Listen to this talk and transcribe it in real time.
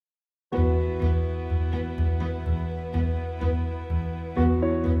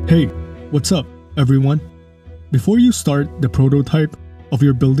Hey, what's up, everyone? Before you start the prototype of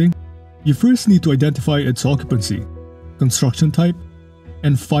your building, you first need to identify its occupancy, construction type,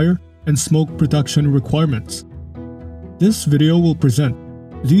 and fire and smoke protection requirements. This video will present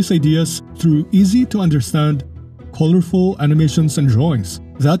these ideas through easy-to-understand, colorful animations and drawings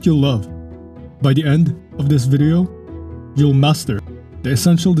that you'll love. By the end of this video, you'll master the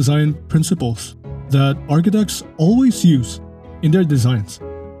essential design principles that architects always use in their designs.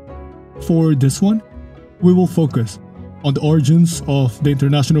 For this one, we will focus on the origins of the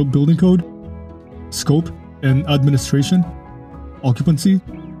International Building Code, scope and administration, occupancy,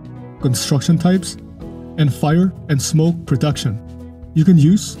 construction types, and fire and smoke protection. You can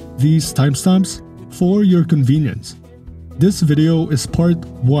use these timestamps for your convenience. This video is part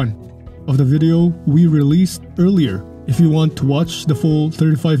 1 of the video we released earlier. If you want to watch the full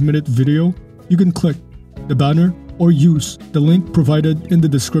 35-minute video, you can click the banner or use the link provided in the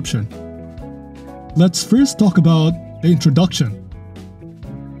description. Let's first talk about the introduction.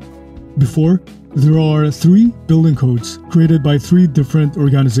 Before, there are 3 building codes created by 3 different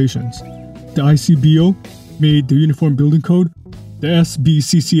organizations. The ICBO made the Uniform Building Code, the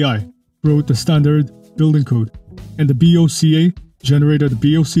SBCCI wrote the Standard Building Code, and the BOCA generated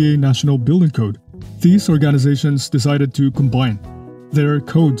the BOCA National Building Code. These organizations decided to combine their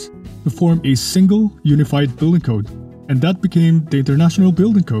codes to form a single unified building code, and that became the International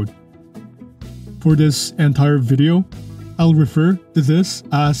Building Code. For this entire video, I'll refer to this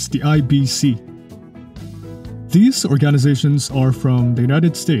as the IBC. These organizations are from the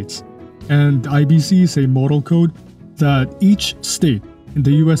United States, and the IBC is a model code that each state in the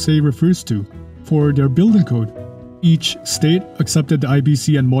USA refers to for their building code. Each state accepted the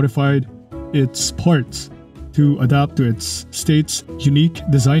IBC and modified its parts to adapt to its state's unique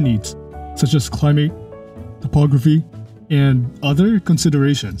design needs, such as climate, topography, and other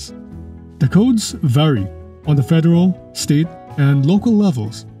considerations. The codes vary on the federal, state, and local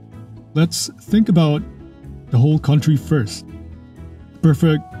levels. Let's think about the whole country first. The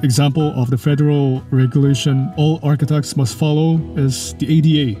perfect example of the federal regulation all architects must follow is the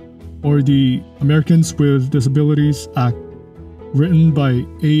ADA, or the Americans with Disabilities Act, written by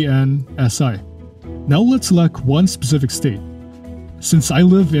ANSI. Now let's select one specific state. Since I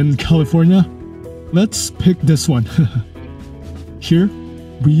live in California, let's pick this one. Here,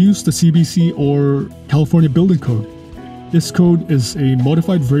 we use the CBC or California Building Code. This code is a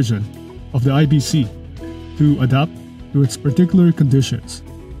modified version of the IBC to adapt to its particular conditions.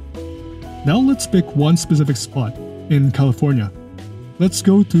 Now let's pick one specific spot in California. Let's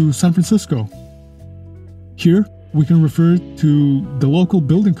go to San Francisco. Here, we can refer to the local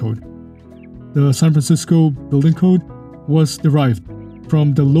building code. The San Francisco Building Code was derived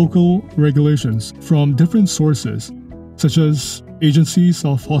from the local regulations from different sources, such as agencies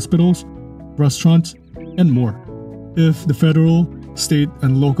of hospitals, restaurants, and more. If the federal, state,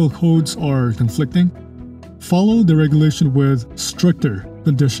 and local codes are conflicting, follow the regulation with stricter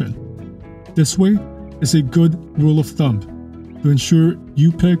condition. This way is a good rule of thumb to ensure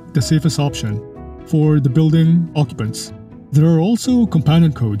you pick the safest option for the building occupants. There are also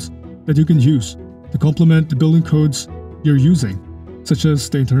companion codes that you can use to complement the building codes you're using, such as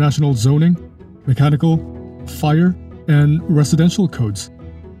the international zoning, mechanical, fire, and residential codes.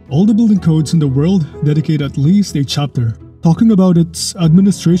 All the building codes in the world dedicate at least a chapter talking about its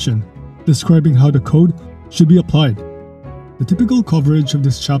administration, describing how the code should be applied. The typical coverage of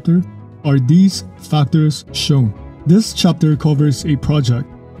this chapter are these factors shown. This chapter covers a project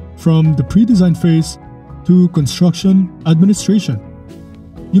from the pre-design phase to construction administration.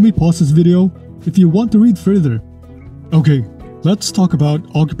 You may pause this video if you want to read further. Okay, let's talk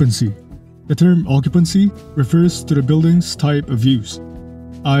about occupancy. The term occupancy refers to the building's type of use.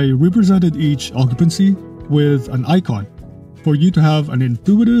 I represented each occupancy with an icon for you to have an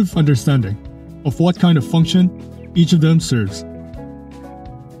intuitive understanding of what kind of function each of them serves.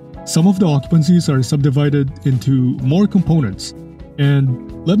 Some of the occupancies are subdivided into more components,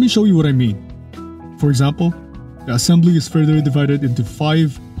 and let me show you what I mean. For example, the assembly is further divided into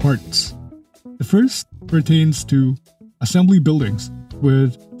 5 parts. The first pertains to assembly buildings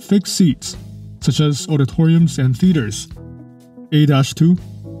with fixed seats, such as auditoriums and theaters. A-2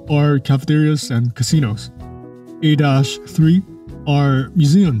 are cafeterias and casinos. A-3 are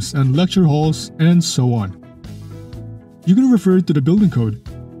museums and lecture halls, and so on. You can refer to the building code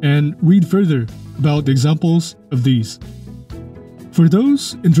and read further about the examples of these. For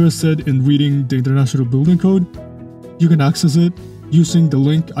those interested in reading the International Building Code, you can access it using the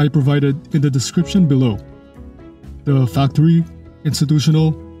link I provided in the description below. The factory,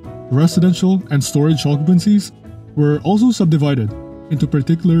 institutional, residential, and storage occupancies were also subdivided into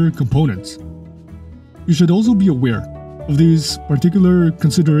particular components. You should also be aware of these particular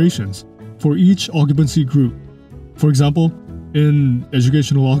considerations for each occupancy group. For example, in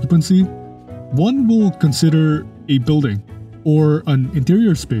educational occupancy, one will consider a building or an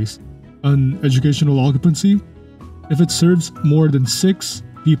interior space an educational occupancy if it serves more than 6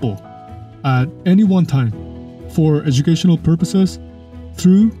 people at any one time for educational purposes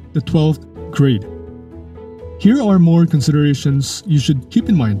through the 12th grade. Here are more considerations you should keep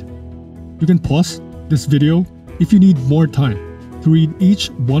in mind. You can pause this video if you need more time to read each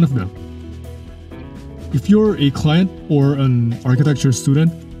one of them. If you're a client or an architecture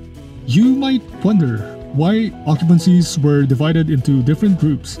student, you might wonder why occupancies were divided into different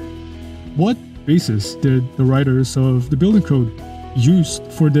groups. What basis did the writers of the building code use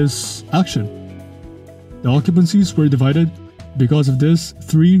for this action? The occupancies were divided because of these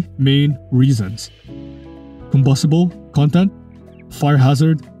 3 main reasons: combustible content, fire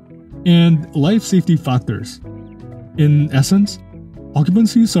hazard, and life safety factors. In essence,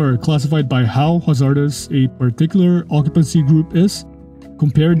 occupancies are classified by how hazardous a particular occupancy group is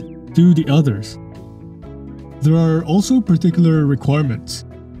compared to the others. There are also particular requirements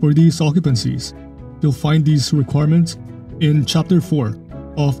for these occupancies. You'll find these requirements in Chapter 4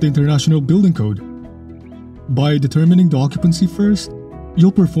 of the International Building Code. By determining the occupancy first,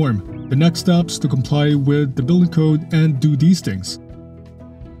 you'll perform the next steps to comply with the building code and do these things.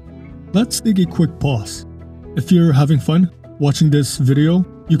 Let's take a quick pause. If you're having fun watching this video,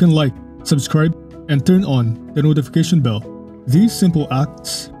 you can like, subscribe, and turn on the notification bell. These simple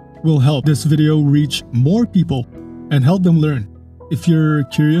acts will help this video reach more people and help them learn. If you're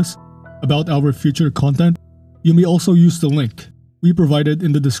curious about our future content, you may also use the link we provided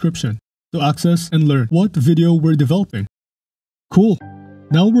in the description to access and learn what video we're developing. Cool!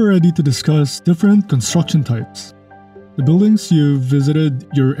 Now we're ready to discuss different construction types. The buildings you've visited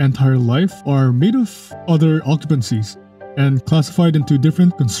your entire life are made of other occupancies and classified into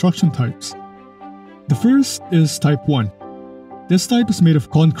different construction types. The first is Type 1. This type is made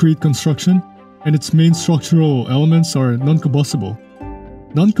of concrete construction and its main structural elements are non-combustible.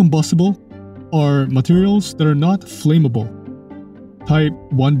 Non-combustible are materials that are not flammable. Type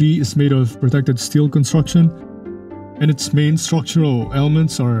 1B is made of protected steel construction and its main structural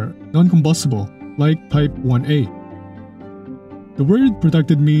elements are non-combustible, like Type 1A. The word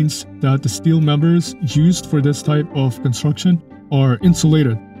protected means that the steel members used for this type of construction are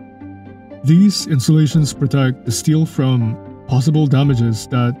insulated. These insulations protect the steel from possible damages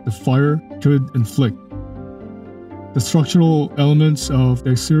that the fire could inflict. The structural elements of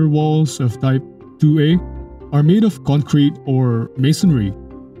the exterior walls of Type 2A are made of concrete or masonry,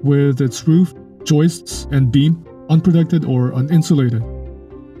 with its roof, joists, and beam unprotected or uninsulated.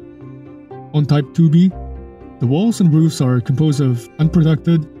 On Type 2B, the walls and roofs are composed of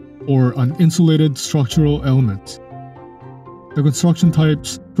unprotected or uninsulated structural elements. The construction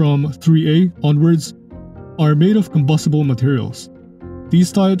types from 3A onwards are made of combustible materials.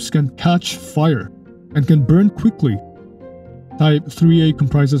 These types can catch fire and can burn quickly. Type 3A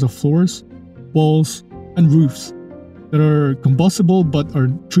comprises of floors, walls, and roofs that are combustible but are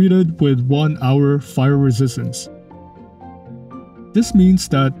treated with 1 hour fire resistance. This means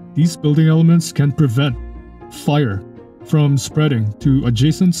that these building elements can prevent fire from spreading to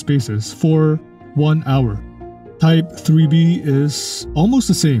adjacent spaces for 1 hour. Type 3B is almost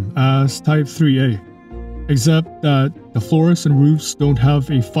the same as Type 3A, except that the floors and roofs don't have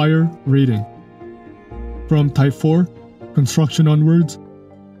a fire rating. From Type 4 construction onwards,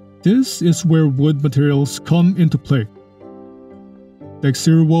 this is where wood materials come into play. The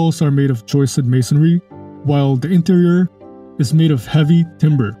exterior walls are made of joisted masonry, while the interior is made of heavy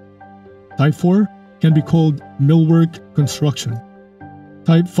timber. Type 4 can be called millwork construction.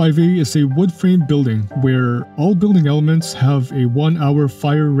 Type 5A is a wood frame building where all building elements have a 1 hour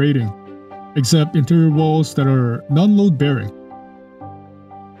fire rating, except interior walls that are non-load bearing.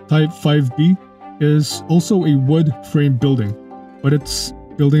 Type 5B is also a wood frame building, but its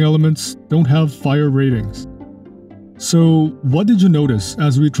building elements don't have fire ratings. So what did you notice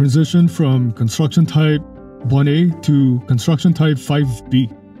as we transitioned from construction type 1A to construction type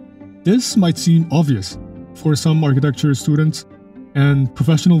 5B? This might seem obvious for some architecture students and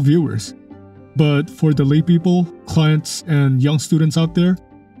professional viewers, but for the laypeople, clients, and young students out there,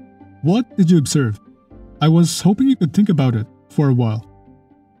 what did you observe? I was hoping you could think about it for a while.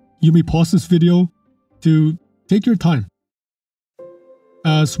 You may pause this video to take your time.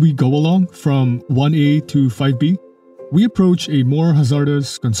 As we go along from 1A to 5B, we approach a more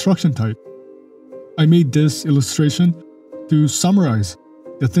hazardous construction type. I made this illustration to summarize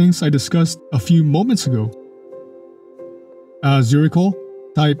the things I discussed a few moments ago. As you recall,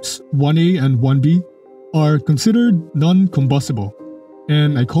 types 1A and 1B are considered non-combustible,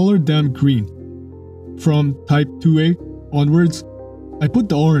 and I colored them green. From type 2A onwards, I put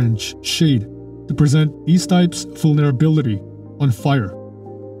the orange shade to present these types' vulnerability on fire.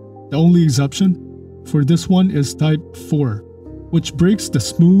 The only exception for this one is type 4, which breaks the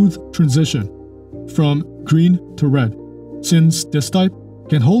smooth transition from green to red, since this type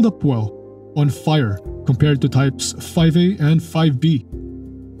can hold up well on fire compared to types 5A and 5B.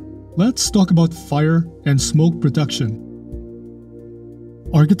 Let's talk about fire and smoke protection.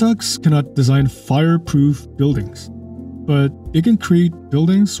 Architects cannot design fireproof buildings, but they can create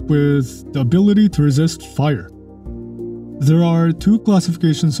buildings with the ability to resist fire. There are two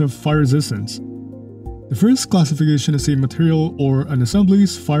classifications of fire resistance. The first classification is a material or an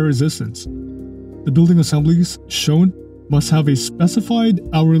assembly's fire resistance. The building assemblies shown must have a specified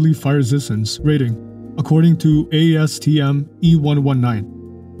hourly fire resistance rating according to ASTM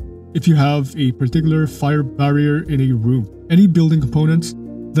E119. If you have a particular fire barrier in a room, any building components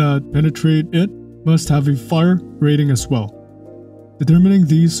that penetrate it must have a fire rating as well. Determining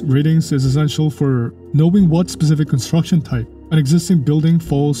these ratings is essential for knowing what specific construction type an existing building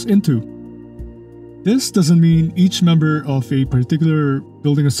falls into. This doesn't mean each member of a particular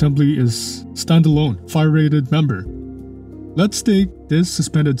building assembly is standalone fire-rated member. Let's take this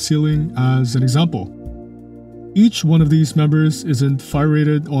suspended ceiling as an example. Each one of these members isn't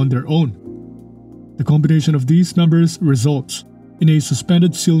fire-rated on their own. The combination of these members results in a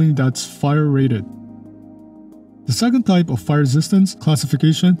suspended ceiling that's fire-rated. The second type of fire resistance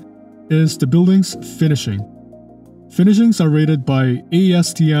classification is the building's finishing. Finishings are rated by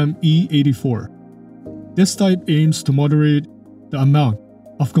ASTM E84. This type aims to moderate the amount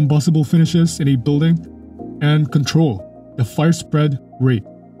of combustible finishes in a building and control the fire spread rate.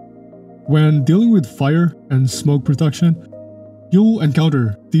 When dealing with fire and smoke protection, you'll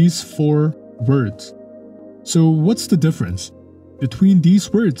encounter these four words. So what's the difference between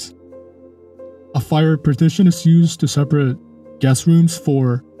these words? A fire partition is used to separate guest rooms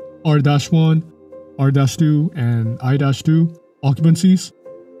for R-1, R-2, and I-2 occupancies,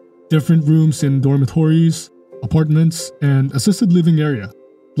 different rooms in dormitories, apartments, and assisted living area,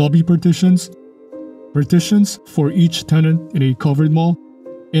 lobby partitions for each tenant in a covered mall,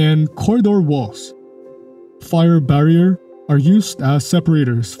 and corridor walls. Fire barrier are used as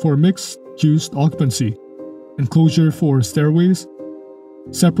separators for mixed-use occupancy, enclosure for stairways,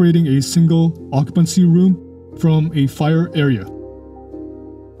 separating a single occupancy room from a fire area.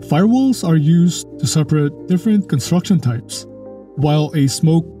 Firewalls are used to separate different construction types, while a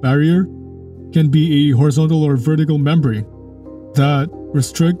smoke barrier can be a horizontal or vertical membrane that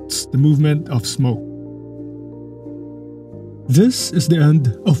restricts the movement of smoke. This is the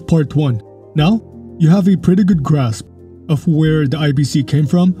end of part 1. Now, you have a pretty good grasp of where the IBC came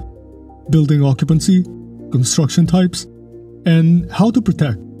from, building occupancy, construction types, and how to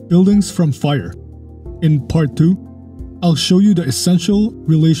protect buildings from fire. In part 2, I'll show you the essential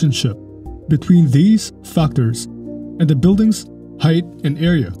relationship between these factors and the building's height and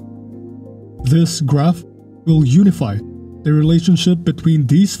area. This graph will unify the relationship between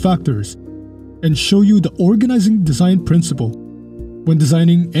these factors and show you the organizing design principle when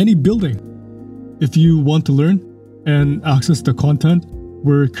designing any building. If you want to learn and access the content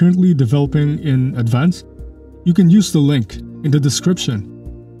we're currently developing in advance, you can use the link in the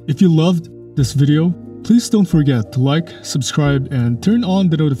description. If you loved this video, please don't forget to like, subscribe, and turn on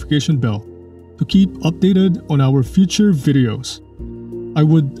the notification bell to keep updated on our future videos. I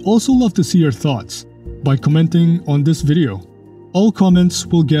would also love to see your thoughts by commenting on this video. All comments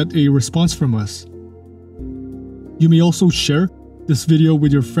will get a response from us. You may also share this video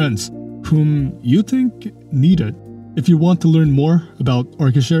with your friends whom you think need it. If you want to learn more about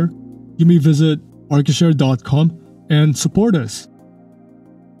Archishare, you may visit archishare.com and support us.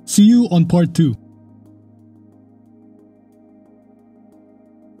 See you on part 2.